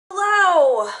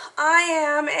I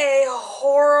am a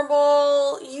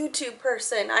horrible YouTube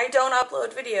person. I don't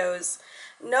upload videos.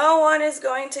 No one is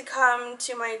going to come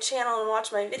to my channel and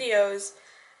watch my videos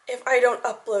if I don't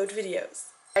upload videos.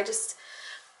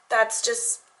 That's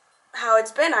just how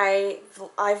it's been. I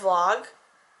vlog.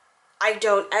 I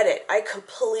don't edit. I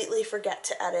completely forget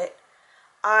to edit.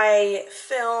 I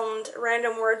filmed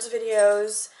random words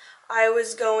videos. I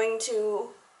was going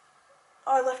to...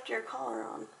 Oh, I left your collar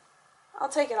on. I'll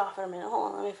take it off in a minute.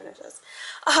 Hold on, let me finish this.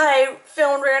 I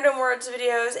filmed random words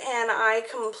videos and I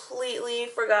completely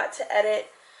forgot to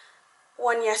edit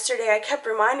one yesterday. I kept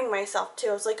reminding myself too.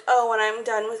 I was like, oh, when I'm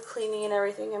done with cleaning and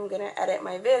everything, I'm going to edit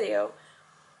my video.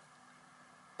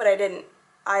 But I didn't.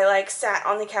 I sat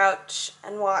on the couch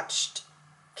and watched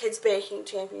Kids Baking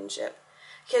Championship.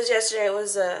 Because yesterday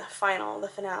was the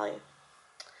finale.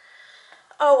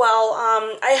 Oh well,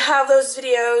 I have those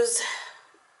videos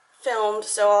filmed,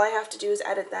 so all I have to do is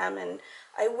edit them, and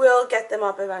I will get them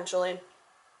up eventually.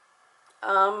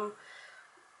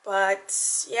 But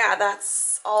yeah,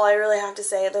 that's all I really have to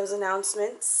say at those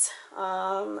announcements.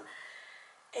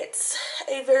 It's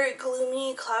a very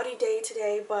gloomy, cloudy day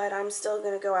today, but I'm still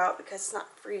gonna go out because it's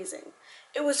not freezing.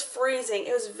 It was freezing.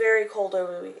 It was very cold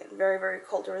over the weekend. Very, very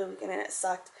cold over the weekend, and it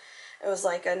sucked. It was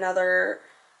like another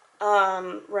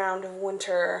round of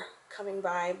winter coming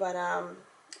by, but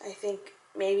I think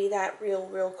maybe that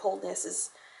real coldness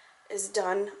is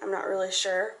done. I'm not really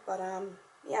sure, but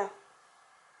yeah.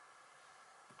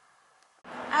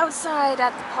 Outside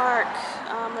at the park,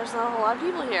 there's not a whole lot of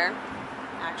people here,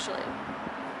 actually.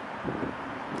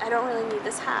 I don't really need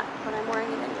this hat, but I'm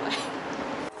wearing it anyway.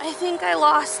 I think I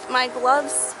lost my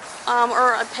gloves,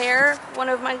 or one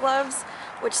of my gloves,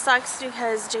 which sucks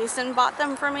because Jason bought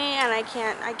them for me and I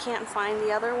can't find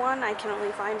the other one. I can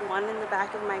only find one in the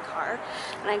back of my car,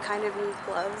 and I kind of need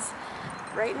gloves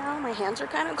right now. My hands are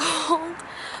kind of cold.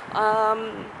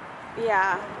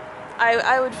 Yeah,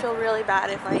 I would feel really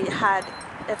bad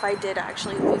if I did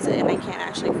actually lose it and I can't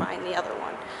actually find the other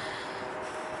one.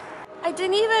 I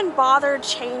didn't even bother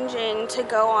changing to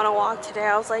go on a walk today.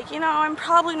 I was like, you know, I'm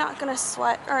probably not gonna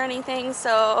sweat or anything,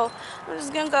 so I'm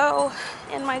just gonna go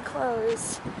in my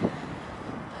clothes.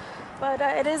 But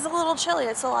it is a little chilly.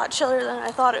 It's a lot chillier than I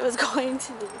thought it was going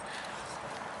to be.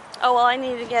 Oh well, I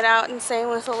need to get out, and same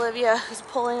with Olivia, who's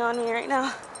pulling on me right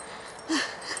now.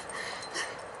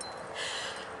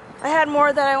 I had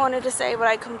more that I wanted to say, but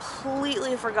I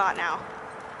completely forgot now.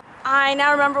 I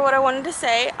now remember what I wanted to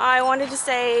say. I wanted to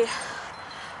say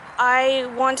I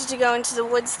wanted to go into the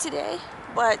woods today,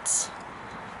 but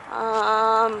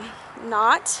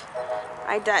not.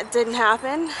 That didn't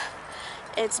happen.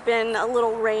 It's been a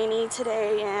little rainy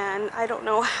today, and I don't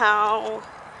know how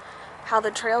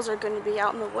the trails are going to be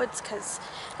out in the woods, because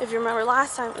if you remember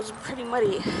last time, it was pretty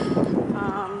muddy.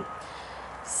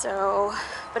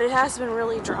 But it has been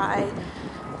really dry.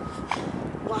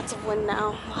 Lots of wind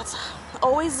now.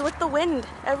 Always with the wind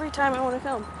every time I want to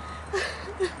film.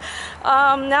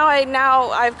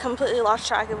 Now I've completely lost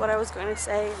track of what I was going to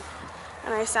say,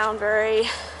 and I sound very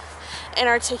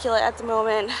inarticulate at the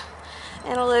moment.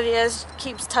 And Olivia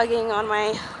keeps tugging on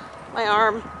my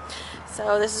arm,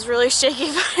 so this is really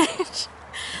shaky footage.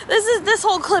 This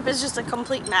whole clip is just a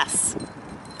complete mess.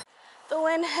 The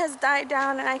wind has died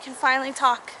down, and I can finally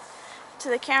talk to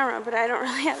the camera, but I don't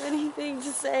really have anything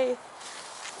to say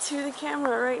to the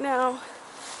camera right now.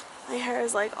 My hair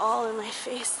is like all in my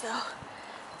face though.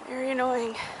 Very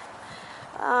annoying.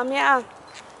 Yeah,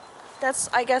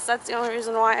 I guess that's the only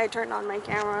reason why I turned on my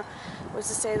camera, was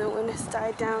to say the wind has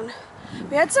died down.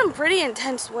 We had some pretty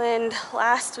intense wind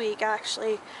last week,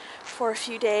 actually, for a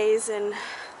few days, and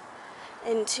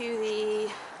into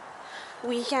the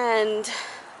weekend.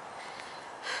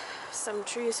 Some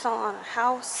trees fell on a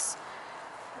house.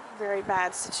 Very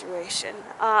bad situation.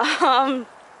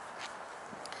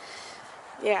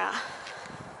 Yeah.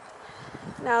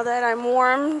 Now that I'm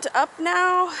warmed up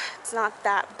now, it's not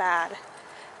that bad.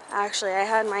 Actually, I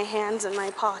had my hands in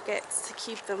my pockets to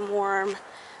keep them warm,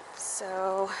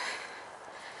 so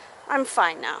I'm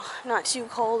fine now. Not too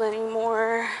cold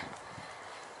anymore.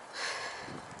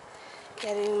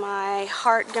 Getting my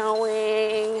heart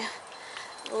going.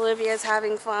 Olivia's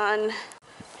having fun.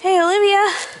 Hey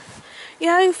Olivia, you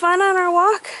having fun on our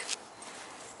walk?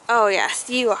 Oh yes,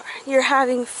 you are. You're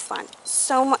having fun.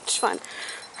 So much fun.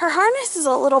 Her harness is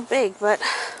a little big, but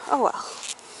oh well.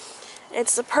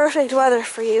 It's the perfect weather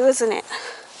for you, isn't it?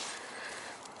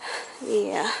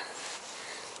 Yeah.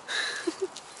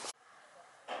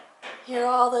 Hear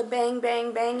all the bang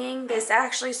bang banging? This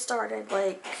actually started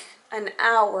like an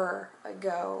hour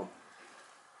ago.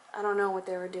 I don't know what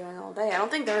they were doing all day. I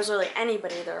don't think there was really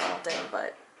anybody there all day,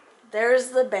 but there's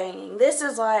the banging. This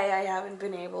is why I haven't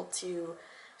been able to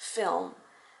film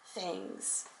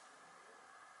things.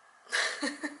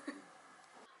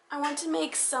 I want to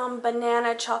make some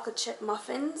banana chocolate chip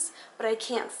muffins, but I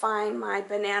can't find my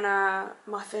banana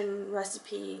muffin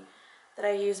recipe that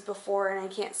I used before, and I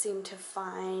can't seem to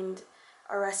find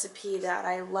a recipe that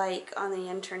I like on the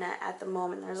internet at the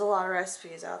moment. There's a lot of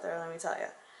recipes out there, let me tell you.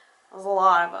 There's a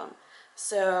lot of them.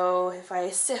 So if I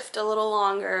sift a little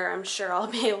longer, I'm sure I'll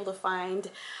be able to find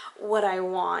what I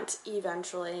want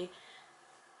eventually.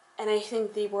 And I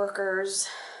think the workers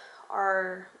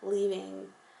are leaving.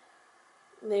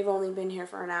 They've only been here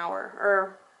for an hour,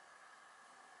 or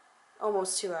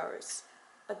almost 2 hours,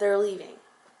 but they're leaving.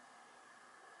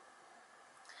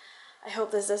 I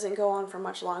hope this doesn't go on for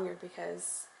much longer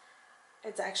because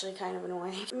it's actually kind of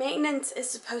annoying. Maintenance is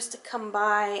supposed to come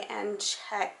by and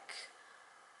check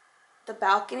the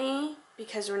balcony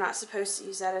because we're not supposed to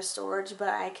use that as storage, but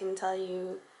I can tell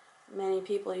you many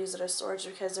people use it as storage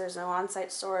because there's no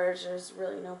on-site storage. There's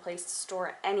really no place to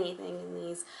store anything in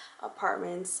these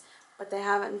apartments, but they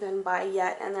haven't been by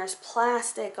yet, and there's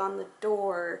plastic on the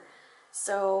door,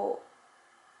 so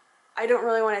I don't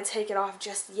really want to take it off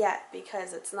just yet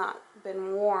because it's not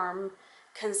been warm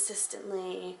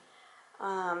consistently,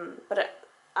 but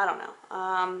I don't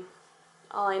know.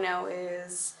 All I know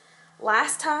is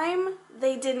last time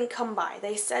they didn't come by.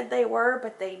 They said they were,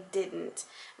 but they didn't.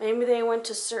 Maybe they went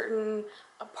to certain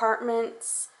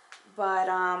apartments, but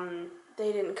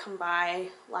they didn't come by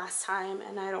last time,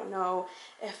 and I don't know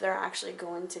if they're actually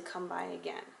going to come by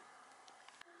again.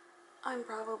 I'm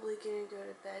probably gonna go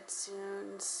to bed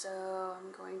soon, so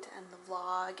I'm going to end the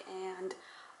vlog, and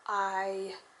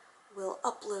I will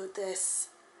upload this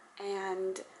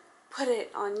and put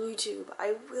it on YouTube.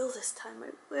 I will this time,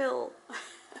 I will.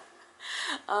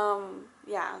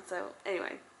 Yeah, so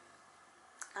anyway,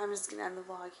 I'm just gonna end the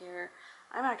vlog here.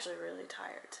 I'm actually really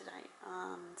tired tonight,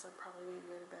 so I'm probably gonna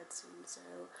go to bed soon, so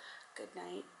good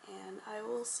night, and I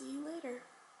will see you later.